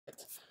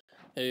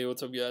Hey,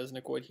 what's up guys?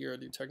 Nick White here. I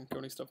do tech and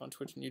coding stuff on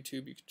Twitch and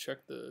YouTube. You can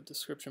check the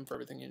description for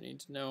everything you need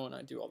to know, and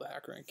I do all the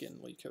HackerRank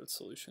and LeetCode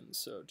solutions,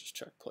 so just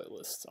check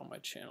playlists on my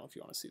channel if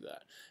you want to see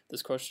that.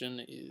 This question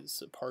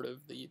is a part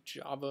of the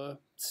Java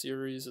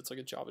series. It's like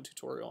a Java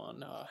tutorial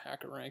on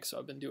HackerRank, so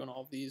I've been doing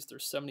all of these.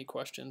 There's 70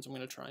 questions. I'm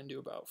going to try and do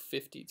about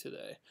 50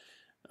 today.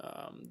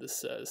 This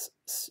says,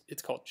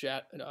 it's called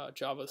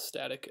Java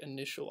Static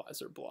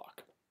Initializer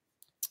Block.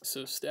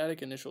 So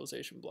static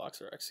initialization blocks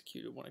are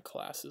executed when a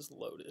class is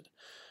loaded.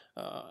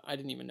 I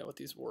didn't even know what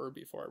these were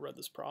before I read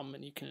this problem,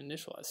 and you can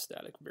initialize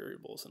static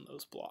variables in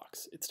those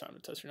blocks. It's time to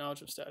test your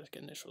knowledge of static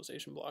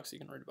initialization blocks. You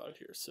can read about it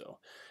here. So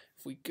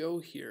if we go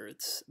here,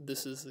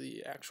 this is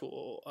the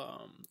actual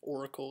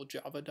Oracle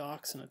Java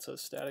docs, and it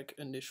says static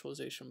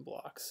initialization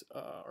blocks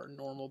are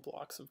normal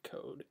blocks of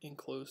code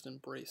enclosed in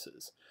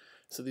braces.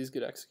 So these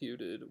get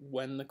executed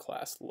when the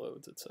class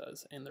loads, it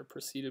says, and they're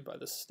preceded by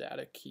the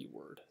static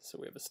keyword. So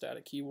we have a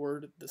static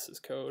keyword. This is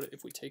code.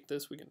 If we take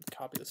this, we can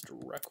copy this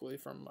directly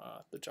from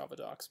the Java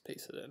docs,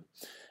 paste it in,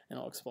 and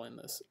I'll explain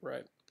this,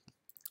 right?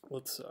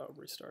 Let's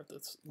restart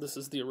this. This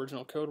is the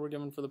original code we're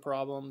given for the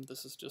problem.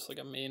 This is just like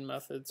a main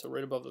method. So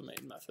right above the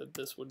main method,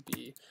 this would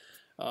be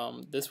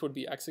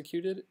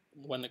executed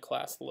when the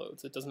class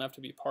loads. It doesn't have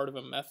to be part of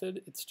a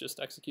method. It's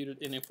just executed.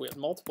 And if we have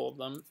multiple of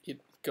them,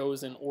 it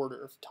goes in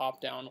order,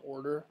 top-down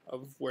order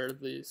of where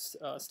this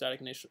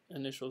static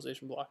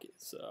initialization block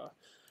is,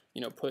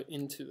 put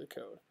into the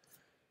code.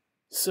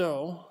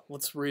 So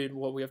let's read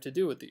what we have to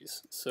do with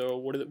these. So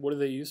what are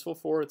they useful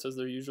for? It says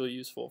they're usually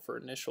useful for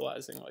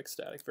initializing like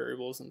static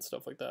variables and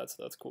stuff like that,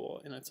 so that's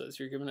cool. And it says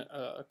you're given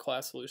a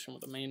class solution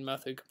with a main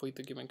method, complete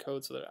the given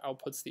code so that it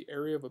outputs the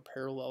area of a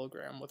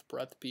parallelogram with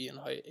breadth b and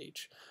height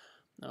h.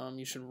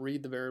 You should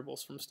read the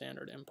variables from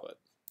standard input.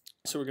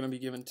 So we're going to be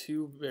given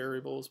two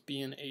variables, b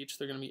and h.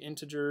 They're going to be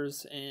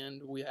integers,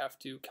 and we have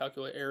to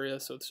calculate area,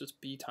 so it's just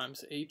b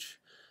times h.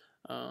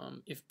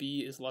 If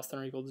b is less than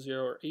or equal to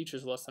 0 or h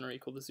is less than or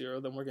equal to 0,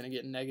 then we're going to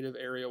get negative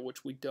area,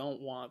 which we don't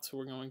want, so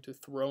we're going to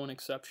throw an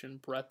exception.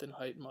 Breadth and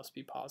height must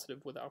be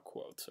positive without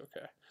quotes.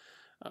 Okay.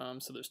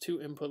 So there's two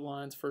input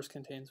lines. First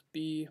contains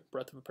b,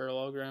 breadth of a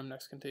parallelogram.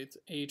 Next contains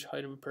h,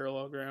 height of a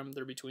parallelogram.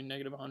 They're between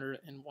negative 100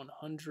 and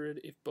 100.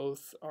 If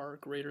both are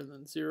greater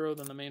than 0,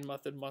 then the main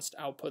method must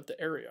output the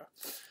area.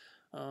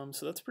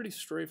 So that's pretty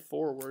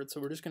straightforward. So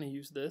we're just going to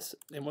use this.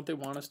 And what they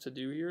want us to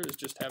do here is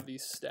just have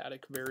these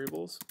static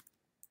variables.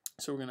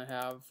 So we're going to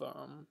have,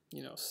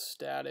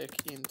 static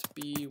int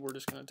b, we're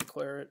just going to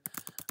declare it.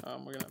 We're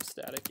going to have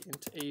static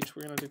int h,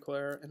 we're going to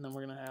declare, and then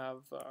we're going to have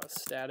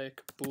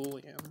static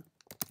boolean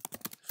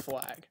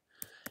flag.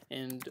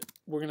 And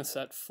we're going to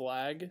set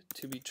flag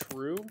to be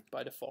true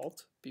by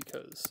default,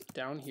 because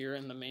down here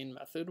in the main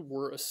method,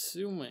 we're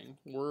assuming,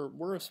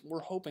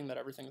 we're hoping that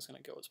everything is going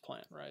to go as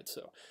planned, right?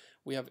 So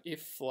we have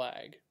if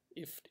flag,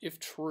 if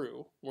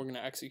true, we're going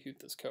to execute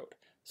this code.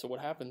 So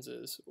what happens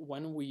is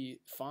when we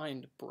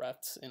find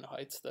breadths and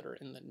heights that are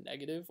in the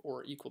negative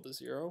or equal to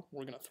 0,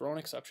 we're going to throw an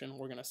exception,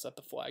 we're going to set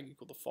the flag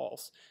equal to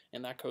false,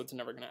 and that code's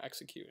never going to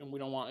execute. And we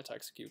don't want it to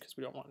execute because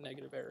we don't want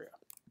negative area.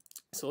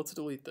 So let's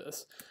delete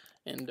this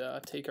and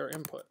take our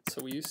input.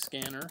 So we use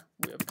scanner.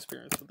 We have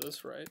experience with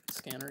this, right?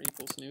 Scanner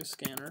equals new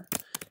scanner.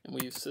 And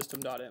we use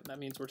system.in. That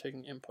means we're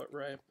taking input,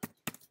 right?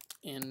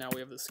 And now we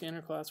have the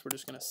scanner class. We're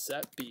just going to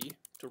set b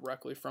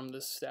directly from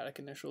this static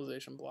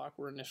initialization block.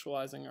 We're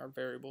initializing our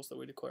variables that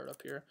we declared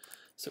up here.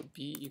 So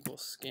b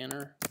equals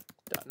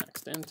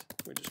scanner.nextInt.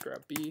 We just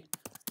grab b.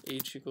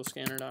 H equals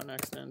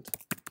scanner.nextInt.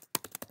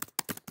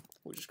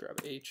 We just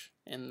grab h.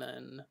 And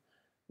then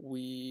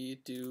we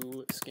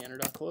do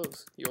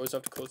scanner.close. You always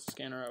have to close the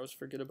scanner. I always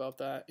forget about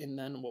that. And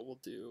then what we'll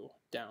do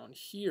down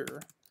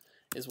here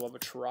is we'll have a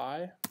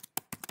try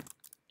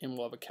and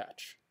we'll have a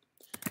catch.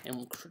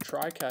 And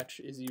try catch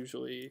is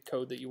usually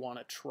code that you want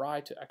to try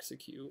to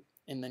execute,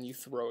 and then you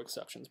throw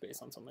exceptions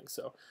based on something.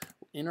 So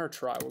in our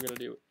try, we're going to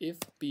do if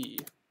b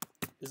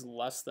is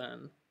less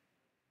than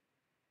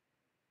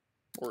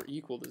or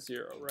equal to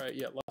 0, right?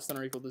 Yeah, less than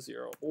or equal to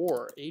 0,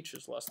 or h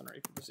is less than or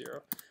equal to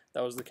 0.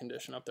 That was the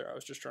condition up there. I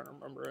was just trying to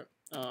remember it.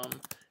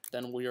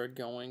 Then we are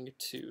going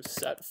to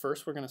set,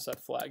 first we're going to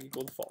set flag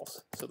equal to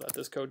false, so that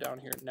this code down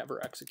here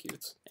never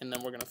executes, and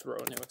then we're going to throw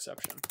a new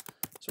exception.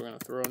 So we're going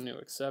to throw a new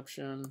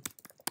exception,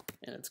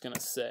 and it's going to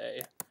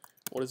say,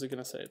 what is it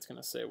going to say? It's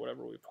going to say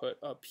whatever we put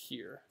up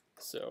here.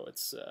 So it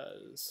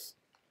says,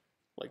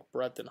 like,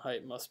 breadth and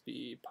height must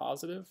be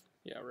positive.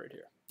 Yeah, right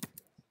here.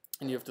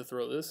 And you have to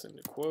throw this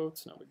into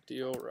quotes, no big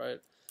deal, right?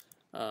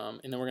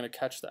 And then we're going to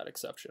catch that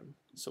exception.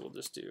 So we'll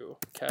just do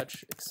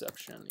catch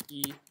exception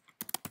e,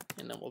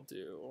 and then we'll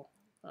do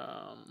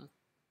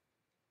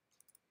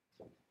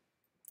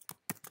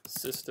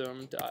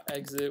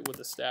system.exit with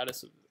a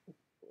status of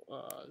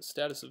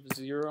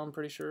 0, I'm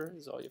pretty sure,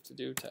 is all you have to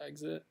do to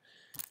exit.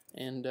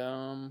 And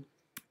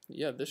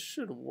yeah, this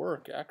should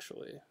work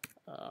actually.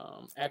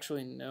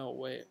 Actually, no,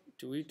 wait.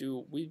 We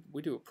do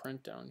a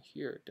print down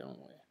here, don't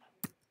we?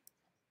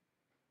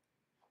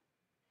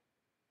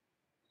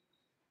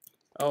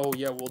 Oh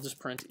yeah, we'll just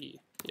print e.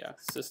 Yeah,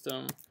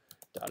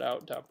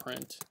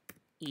 system.out.print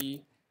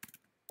e,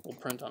 will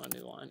print on a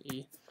new line,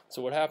 E.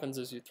 So what happens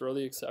is you throw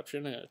the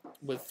exception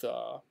with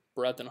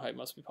breadth and height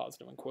must be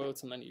positive in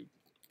quotes, and then you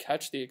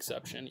catch the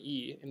exception,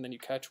 E, and then you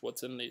catch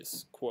what's in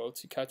these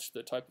quotes, you catch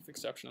the type of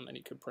exception, and then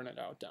you could print it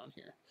out down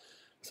here.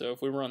 So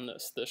if we run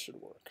this, this should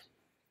work.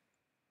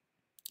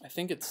 I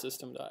think it's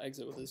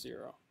system.exit with a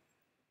 0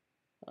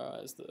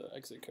 as the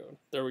exit code.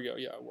 There we go.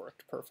 Yeah, it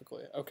worked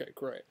perfectly. Okay,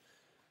 great.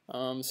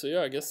 So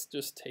yeah, I guess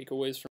just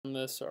takeaways from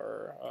this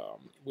are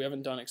we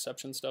haven't done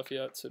exception stuff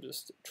yet, so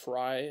just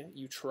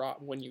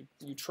when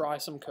you try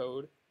some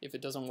code. If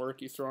it doesn't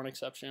work, you throw an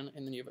exception,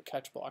 and then you have a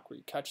catch block where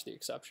you catch the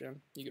exception.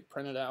 You could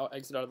print it out,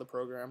 exit out of the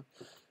program.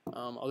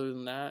 Other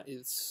than that,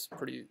 it's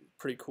pretty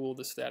cool,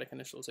 the static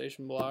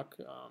initialization block.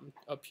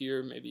 Up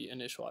here, maybe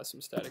initialize some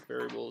static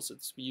variables.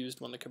 It's used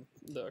when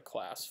the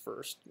class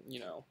first,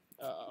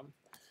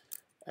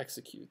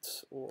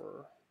 executes,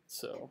 or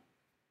so.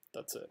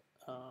 That's it.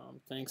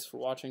 Thanks for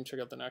watching. Check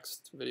out the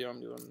next video.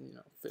 I'm doing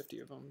 50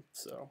 of them.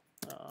 So,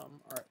 all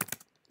right.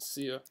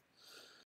 See ya.